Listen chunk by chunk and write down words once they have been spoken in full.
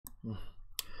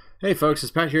Hey folks,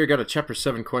 it's Pat here. I got a Chapter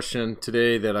 7 question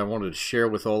today that I wanted to share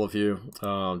with all of you,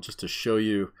 just to show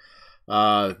you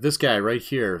this guy right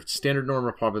here, standard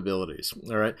normal probabilities.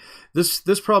 All right,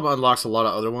 this problem unlocks a lot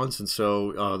of other ones, and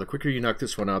so the quicker you knock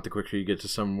this one out, the quicker you get to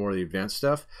some more of the advanced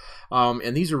stuff.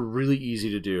 And these are really easy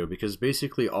to do because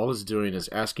basically all it's doing is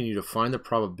asking you to find the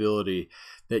probability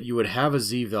that you would have a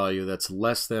z-value that's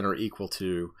less than or equal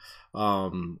to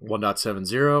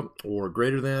 1.70 or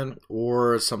greater than,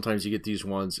 or sometimes you get these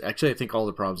ones. Actually, I think all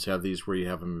the problems have these where you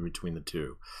have them in between the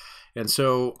two. And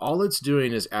so all it's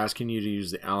doing is asking you to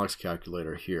use the ALEKS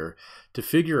calculator here to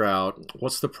figure out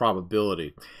what's the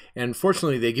probability. And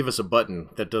fortunately, they give us a button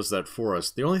that does that for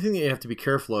us. The only thing that you have to be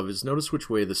careful of is notice which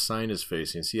way the sign is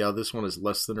facing. See how this one is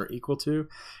less than or equal to?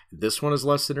 This one is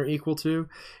less than or equal to?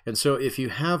 And so if you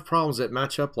have problems that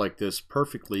match up like this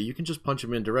perfectly, you can just punch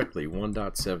them in directly,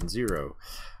 1.70,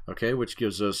 okay, which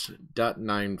gives us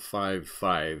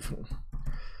 0.955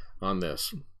 on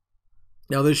this.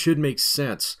 Now this should make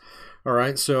sense. All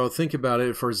right, so think about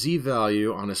it. For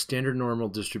z-value on a standard normal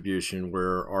distribution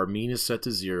where our mean is set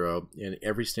to 0 and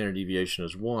every standard deviation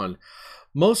is 1,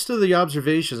 most of the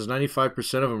observations,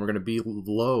 95% of them, are going to be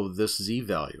below this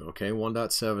z-value. Okay,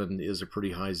 1.7 is a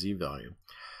pretty high z-value.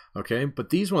 Okay, but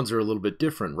these ones are a little bit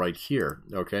different right here.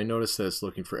 Okay, notice that it's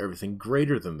looking for everything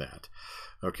greater than that.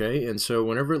 Okay, and so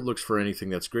whenever it looks for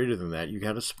anything that's greater than that, you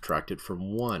got to subtract it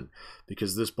from 1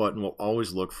 because this button will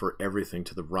always look for everything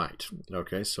to the right.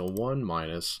 Okay, so 1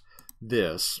 minus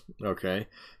this, okay,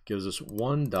 gives us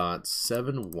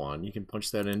 1.71. You can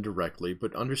punch that in directly,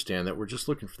 but understand that we're just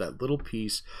looking for that little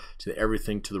piece to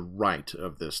everything to the right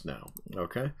of this now.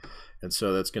 Okay, and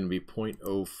so that's going to be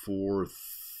 0.043.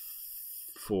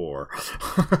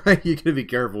 You got to be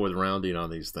careful with rounding on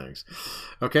these things.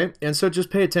 Okay, and so just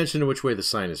pay attention to which way the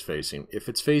sign is facing. If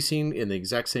it's facing in the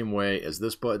exact same way as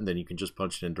this button, then you can just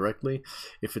punch it in directly.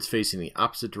 If it's facing the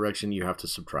opposite direction, you have to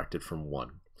subtract it from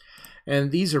 1. And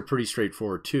these are pretty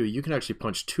straightforward too. You can actually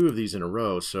punch 2 of these in a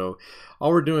row. So all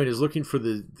we're doing is looking for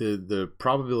the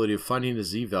probability of finding a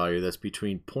z-value that's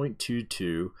between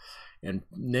 0.22 and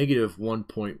negative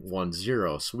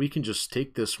 1.10. So we can just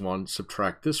take this one,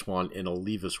 subtract this one, and it'll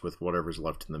leave us with whatever's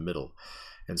left in the middle.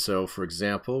 And so, for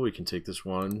example, we can take this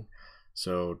one,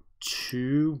 so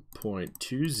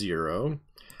 2.20,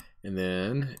 and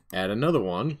then add another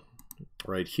one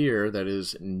right here that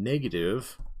is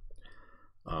negative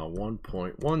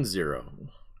 1.10.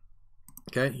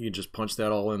 Okay, you can just punch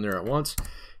that all in there at once,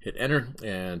 hit enter,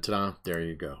 and ta-da, there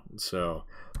you go. So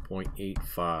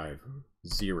 0.850.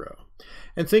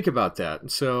 And think about that.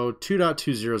 So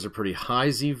 2.20 is a pretty high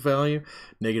z-value.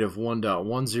 Negative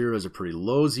 1.10 is a pretty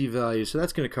low z-value. So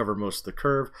that's going to cover most of the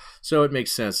curve. So it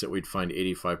makes sense that we'd find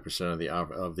 85%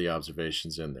 of the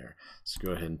observations in there. Let's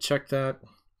go ahead and check that.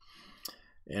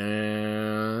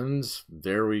 And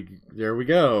there we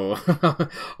go.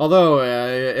 Although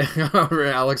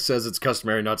ALEKS says it's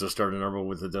customary not to start a number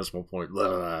with a decimal point. Blah,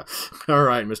 blah, blah. All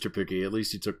right, Mr. Picky, at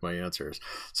least you took my answers.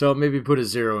 So maybe put a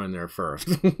 0 in there first.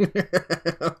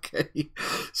 Okay.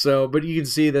 So, but you can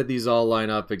see that these all line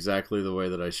up exactly the way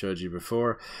that I showed you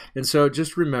before. And so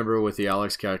just remember with the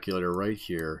ALEKS calculator right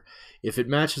here, if it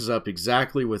matches up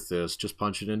exactly with this, just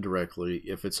punch it in directly.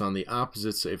 If it's on the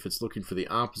opposite, if it's looking for the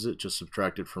opposite, just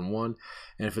subtract it from 1.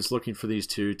 And if it's looking for these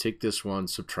two, take this one,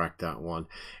 subtract that one,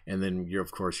 and then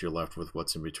of course you're left with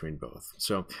what's in between both.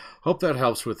 So hope that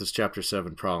helps with this Chapter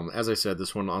 7 problem. As I said,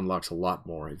 this one unlocks a lot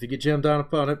more. If you get jammed down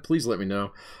upon it, please let me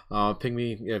know. Ping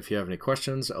me if you have any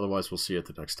questions. Otherwise, we'll see you at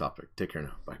the next topic. Take care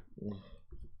now. Bye.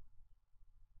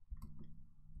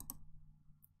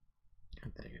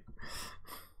 Thank you.